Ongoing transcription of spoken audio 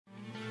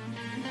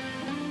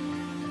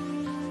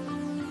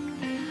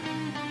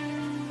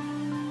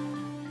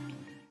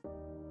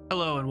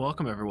Hello and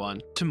welcome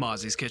everyone to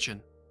Mozzie's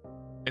Kitchen.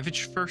 If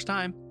it's your first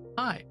time,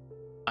 hi,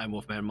 I'm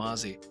Wolfman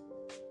Mozzie.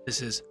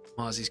 This is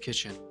Mozzie's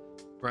Kitchen,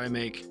 where I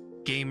make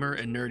gamer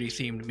and nerdy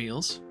themed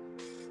meals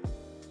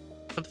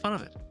for the fun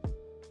of it,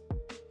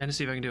 and to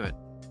see if I can do it.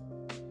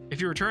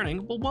 If you're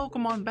returning, well,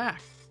 welcome on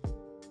back.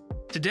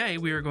 Today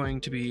we are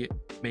going to be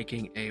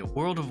making a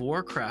World of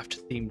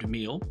Warcraft themed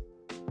meal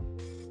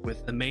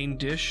with the main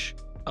dish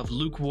of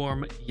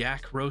lukewarm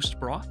yak roast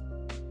broth,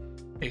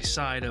 a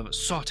side of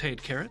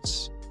sauteed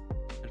carrots,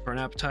 and for an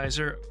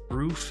appetizer,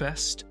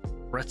 Brewfest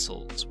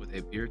pretzels with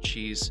a beer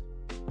cheese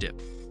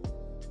dip.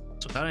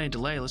 So without any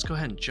delay, let's go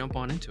ahead and jump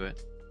on into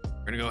it.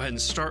 We're gonna go ahead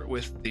and start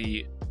with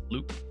the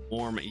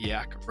lukewarm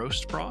yak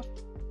roast broth.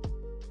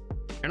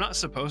 You're not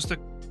supposed to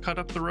cut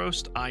up the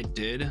roast. I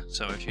did,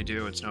 so if you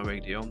do, it's no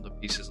big deal. The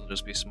pieces will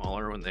just be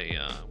smaller when they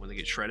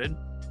get shredded,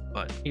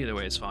 but either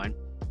way, it's fine.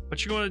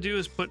 What you're going to do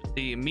is put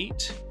the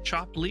meat,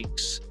 chopped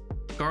leeks,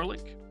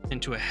 garlic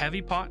into a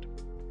heavy pot.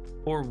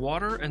 Pour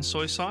water and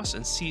soy sauce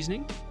and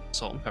seasoning,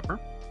 salt and pepper.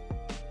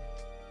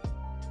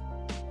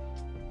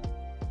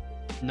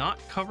 Not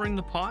covering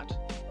the pot,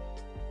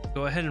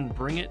 go ahead and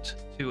bring it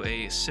to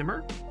a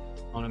simmer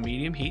on a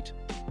medium heat.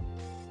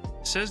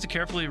 It says to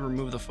carefully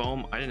remove the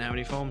foam. I didn't have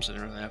any foam, so I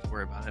didn't really have to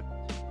worry about it.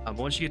 But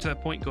once you get to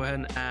that point, go ahead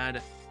and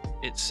add,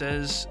 it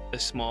says a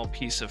small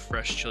piece of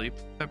fresh chili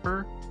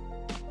pepper.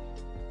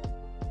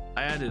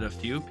 I added a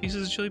few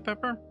pieces of chili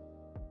pepper,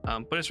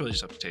 but it's really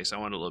just up to taste. I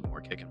wanted a little more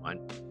kick in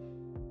mine.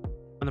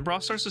 When the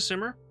broth starts to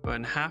simmer, go ahead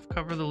and half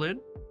cover the lid,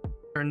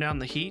 turn down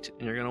the heat,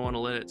 and you're going to want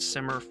to let it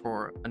simmer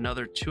for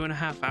another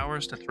 2.5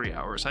 hours to 3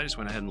 hours. I just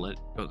went ahead and let it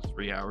go to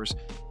 3 hours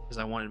because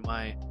I wanted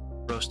my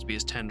roast to be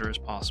as tender as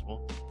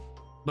possible.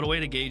 But a way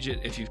to gauge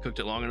it, if you've cooked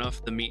it long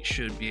enough, the meat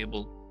should be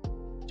able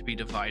to be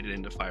divided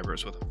into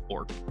fibers with a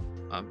fork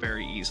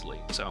very easily.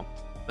 So,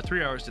 but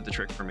 3 hours did the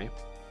trick for me.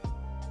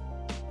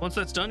 Once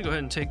that's done, go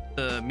ahead and take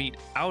the meat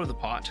out of the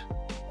pot.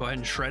 Go ahead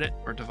and shred it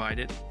or divide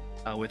it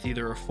with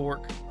either a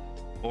fork,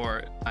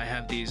 or I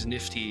have these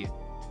nifty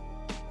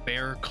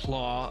bear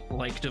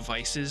claw-like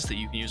devices that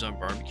you can use on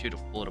barbecue to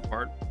pull it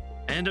apart.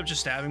 I ended up just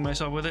stabbing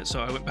myself with it,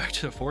 so I went back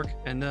to the fork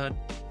and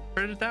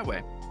shredded it that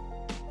way.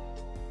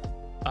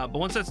 But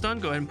once that's done,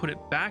 go ahead and put it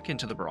back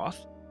into the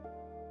broth.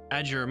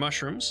 Add your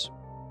mushrooms.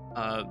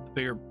 The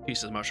bigger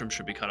pieces of mushrooms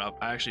should be cut up.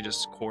 I actually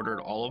just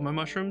quartered all of my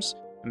mushrooms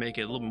to make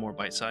it a little bit more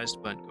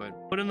bite-sized, but go ahead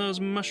and put in those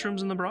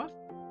mushrooms in the broth.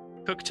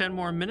 Cook 10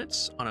 more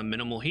minutes on a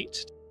minimal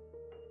heat.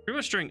 Pretty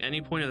much during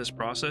any point of this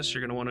process, you're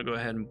going to want to go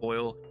ahead and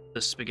boil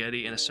the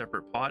spaghetti in a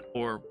separate pot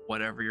or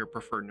whatever your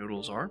preferred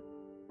noodles are.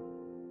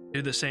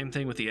 Do the same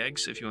thing with the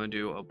eggs if you want to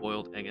do a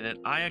boiled egg in it.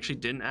 I actually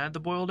didn't add the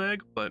boiled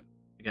egg, but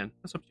again,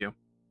 that's up to you.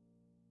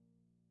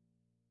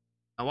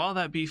 Now, while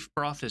that beef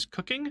broth is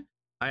cooking,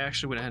 I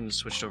actually went ahead and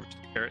switched over to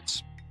the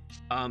carrots.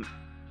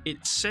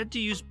 It said to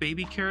use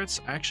baby carrots.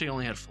 I actually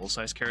only had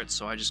full-size carrots,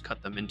 so I just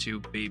cut them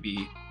into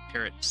baby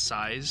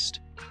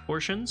carrot-sized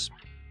portions.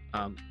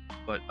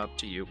 But up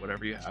to you,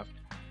 whatever you have.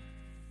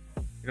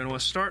 You're going to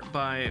want to start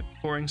by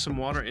pouring some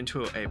water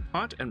into a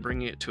pot and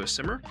bringing it to a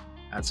simmer.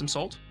 Add some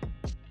salt.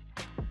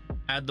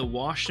 Add the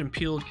washed and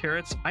peeled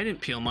carrots. I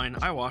didn't peel mine,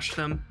 I washed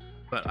them,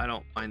 but I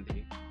don't mind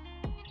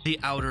the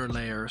outer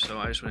layer, so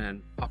I just went ahead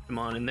and popped them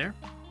on in there.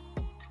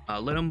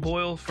 Let them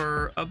boil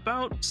for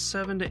about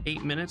 7 to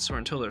 8 minutes or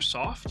until they're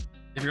soft.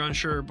 If you're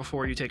unsure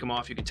before you take them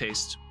off, you can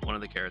taste one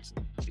of the carrots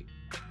and see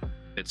if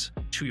it's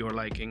to your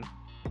liking.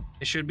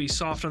 It should be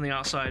soft on the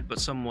outside, but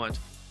somewhat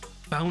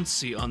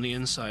bouncy on the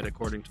inside,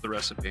 according to the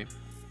recipe.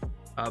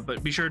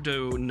 But be sure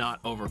to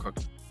not overcook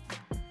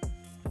them.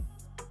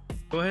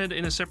 Go ahead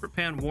in a separate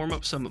pan, warm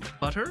up some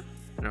butter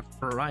in a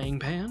frying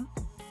pan.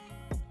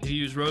 If you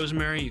use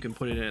rosemary, you can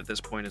put it in at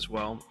this point as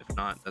well. If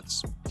not,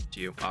 that's up to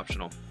you,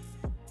 optional.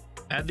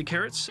 Add the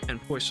carrots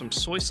and pour some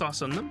soy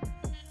sauce on them.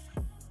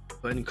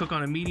 Go ahead and cook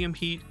on a medium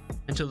heat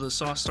until the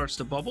sauce starts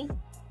to bubble.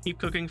 Keep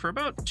cooking for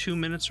about 2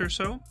 minutes or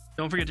so.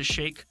 Don't forget to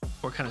shake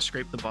or kind of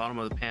scrape the bottom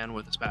of the pan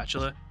with a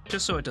spatula,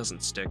 just so it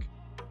doesn't stick.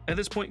 At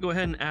this point, go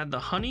ahead and add the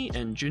honey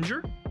and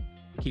ginger.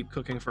 Keep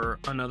cooking for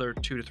another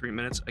 2 to 3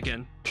 minutes.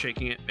 Again,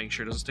 shaking it, make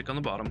sure it doesn't stick on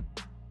the bottom,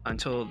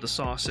 until the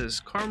sauce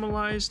is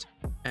caramelized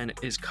and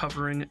is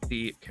covering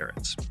the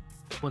carrots.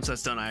 Once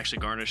that's done, I actually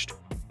garnished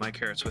my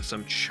carrots with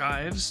some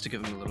chives to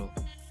give them a little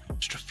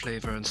extra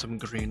flavor and some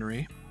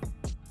greenery.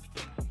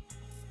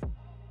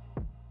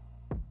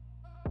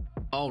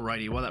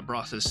 Alrighty, while that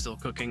broth is still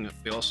cooking,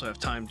 we also have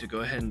time to go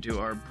ahead and do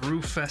our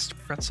Brewfest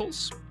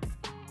pretzels.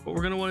 What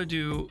we're going to want to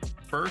do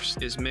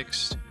first is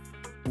mix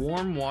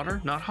warm water,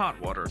 not hot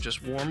water,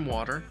 just warm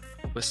water,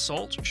 with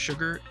salt,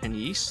 sugar, and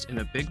yeast in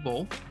a big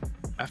bowl.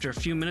 After a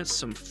few minutes,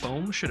 some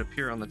foam should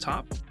appear on the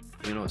top.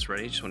 You know it's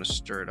ready, just want to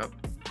stir it up,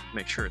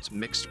 make sure it's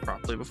mixed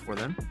properly before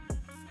then.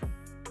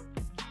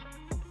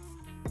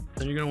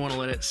 Then you're going to want to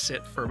let it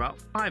sit for about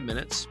 5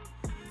 minutes.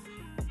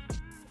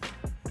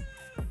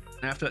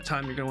 And after that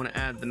time, you're going to want to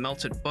add the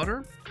melted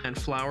butter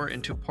and flour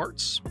into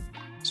parts,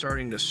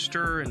 starting to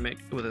stir and make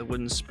with a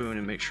wooden spoon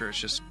and make sure it's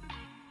just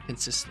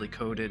consistently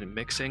coated and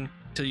mixing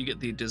until you get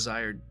the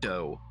desired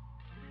dough.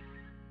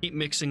 Keep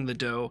mixing the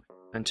dough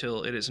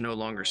until it is no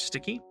longer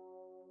sticky.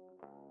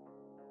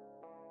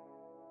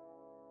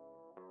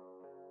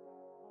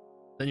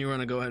 Then you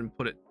want to go ahead and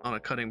put it on a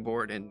cutting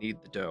board and knead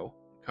the dough.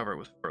 Cover it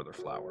with further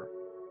flour.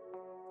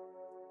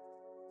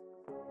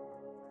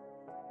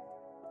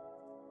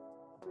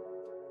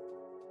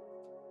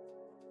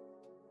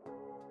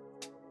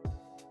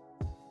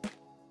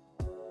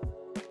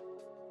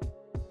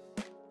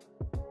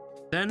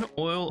 Then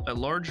oil a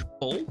large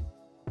bowl,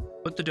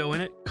 put the dough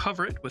in it,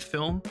 cover it with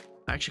film.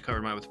 I actually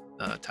covered mine with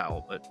a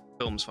towel, but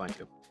film's fine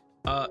too.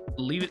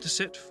 Leave it to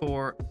sit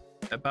for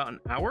about an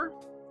hour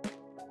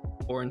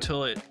or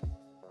until it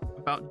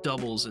about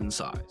doubles in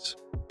size.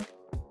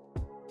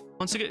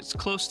 Once it gets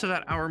close to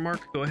that hour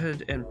mark, go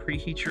ahead and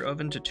preheat your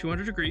oven to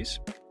 200 degrees.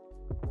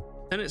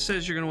 Then it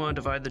says you're going to want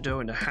to divide the dough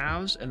into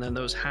halves and then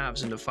those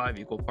halves into 5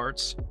 equal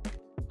parts.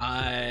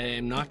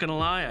 I'm not going to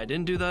lie, I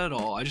didn't do that at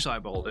all. I just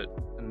eyeballed it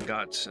and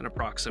got an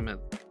approximate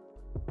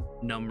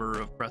number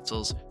of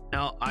pretzels.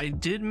 Now, I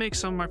did make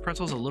some of my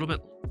pretzels a little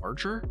bit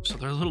larger, so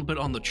they're a little bit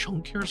on the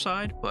chunkier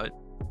side, but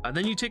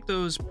then you take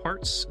those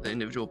parts, the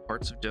individual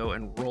parts of dough,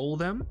 and roll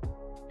them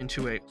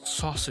into a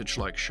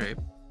sausage-like shape.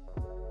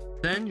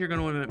 Then you're going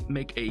to want to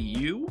make a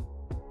U,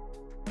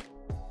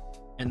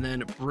 and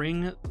then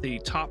bring the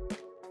top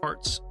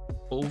parts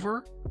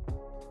over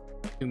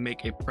to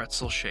make a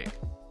pretzel shape,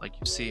 like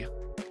you see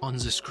on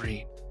the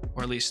screen,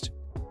 or at least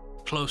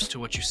close to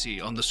what you see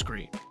on the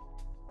screen.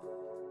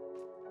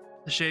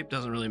 The shape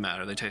doesn't really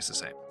matter, they taste the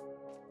same.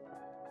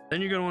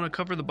 Then you're going to want to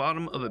cover the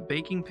bottom of a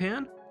baking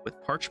pan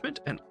with parchment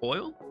and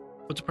oil.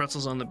 Put the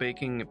pretzels on the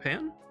baking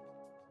pan.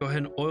 Go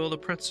ahead and oil the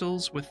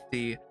pretzels with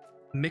the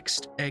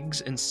mixed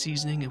eggs and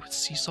seasoning with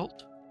sea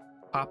salt.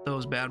 Pop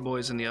those bad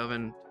boys in the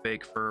oven to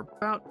bake for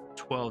about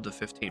 12 to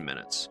 15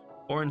 minutes,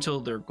 or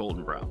until they're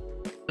golden brown.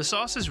 The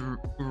sauce is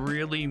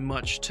really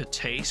much to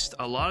taste.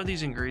 A lot of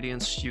these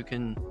ingredients you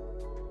can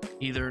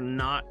either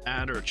not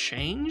add or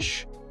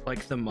change,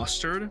 like the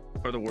mustard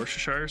or the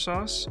Worcestershire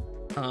sauce.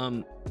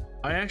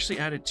 I actually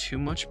added too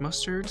much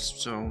mustard,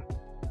 so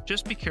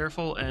just be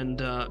careful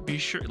and be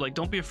sure, like,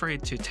 don't be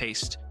afraid to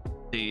taste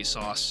the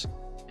sauce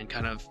and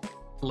kind of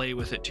play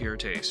with it to your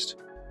taste.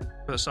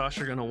 For the sauce,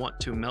 you're going to want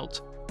to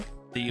melt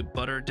the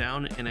butter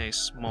down in a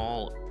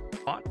small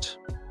pot.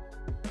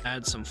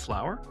 Add some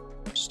flour,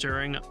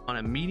 stirring on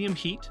a medium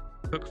heat.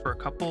 Cook for a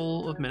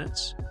couple of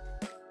minutes.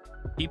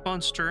 Keep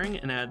on stirring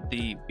and add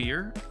the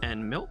beer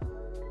and milk.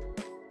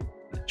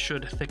 It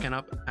should thicken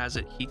up as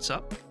it heats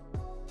up.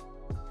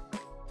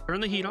 Turn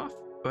the heat off.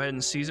 Go ahead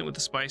and season it with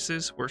the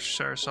spices,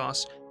 Worcestershire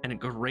sauce, and a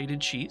grated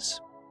cheese.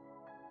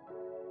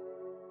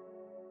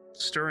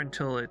 Stir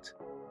until it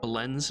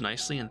blends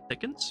nicely and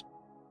thickens.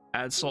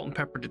 Add salt and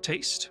pepper to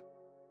taste.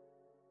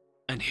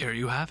 And here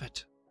you have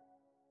it.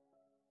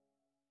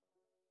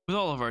 With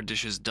all of our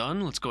dishes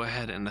done, let's go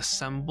ahead and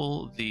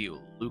assemble the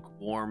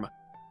lukewarm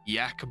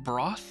yak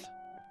broth.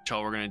 Which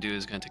all we're going to do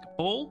is going to take a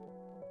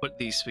bowl, put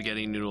these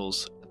spaghetti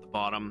noodles at the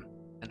bottom,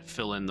 and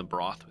fill in the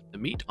broth with the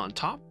meat on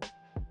top.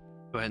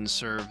 Go ahead and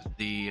serve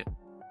the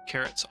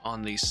carrots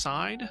on the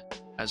side,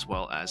 as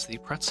well as the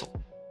pretzel.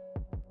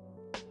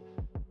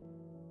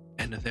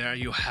 And there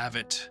you have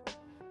it.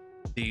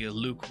 The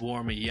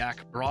lukewarm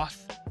yak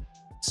broth,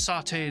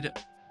 sauteed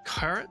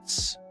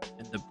carrots,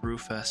 and the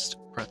Brewfest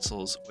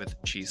pretzels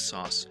with cheese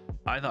sauce.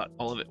 I thought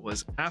all of it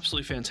was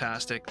absolutely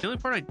fantastic. The only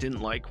part I didn't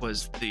like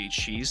was the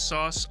cheese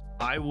sauce.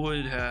 I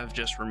would have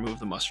just removed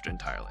the mustard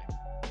entirely.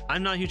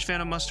 I'm not a huge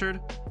fan of mustard,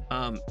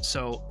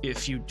 so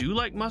if you do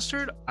like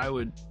mustard, I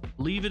would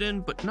leave it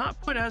in, but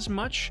not put as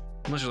much,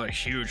 unless you're like a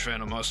huge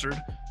fan of mustard.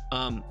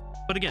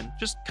 But again,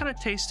 just kind of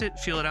taste it,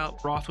 feel it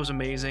out. Broth was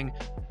amazing.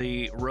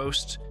 The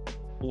roast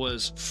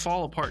was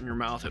fall apart in your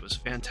mouth. It was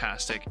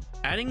fantastic.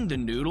 Adding the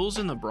noodles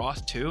in the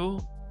broth too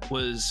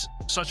was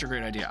such a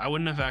great idea. I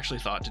wouldn't have actually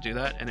thought to do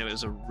that, and it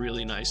was a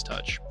really nice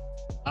touch.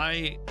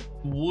 I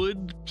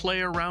would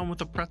play around with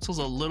the pretzels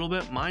a little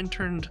bit. Mine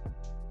turned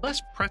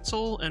less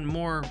pretzel and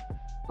more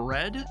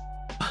bread,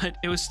 but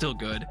it was still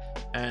good.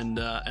 And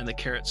the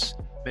carrots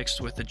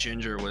mixed with the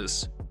ginger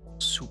was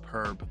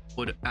superb.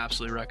 Would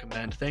absolutely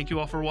recommend. Thank you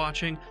all for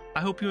watching.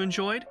 I hope you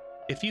enjoyed.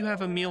 If you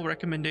have a meal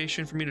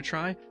recommendation for me to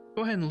try,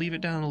 go ahead and leave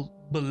it down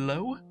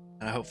below,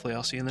 and hopefully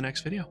I'll see you in the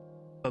next video.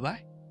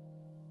 Bye-bye.